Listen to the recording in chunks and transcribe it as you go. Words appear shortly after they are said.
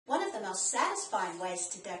the most satisfying ways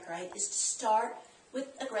to decorate is to start with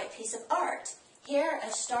a great piece of art. Here I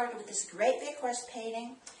started with this great big horse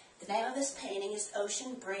painting. The name of this painting is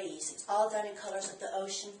Ocean Breeze. It's all done in colors of the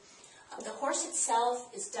ocean. The horse itself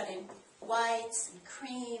is done in whites and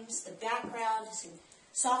creams. The background is in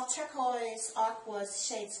soft turquoise, aquas,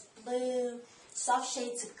 shades of blue, soft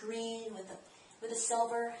shades of green with a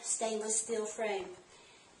silver stainless steel frame.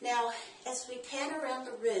 Now, as we pan around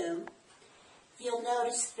the room, you'll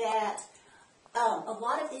notice that a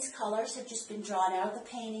lot of these colors have just been drawn out of the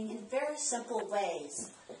painting in very simple ways.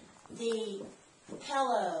 The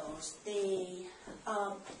pillows, the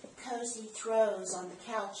cozy throws on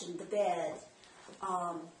the couch and the bed,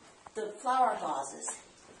 the flower vases.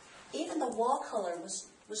 Even the wall color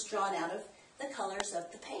was drawn out of the colors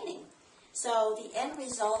of the painting. So the end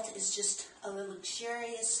result is just a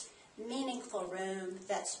luxurious, meaningful room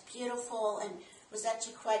that's beautiful and was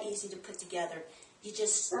actually quite easy to put together. You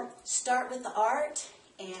just start with the art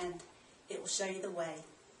and it will show you the way.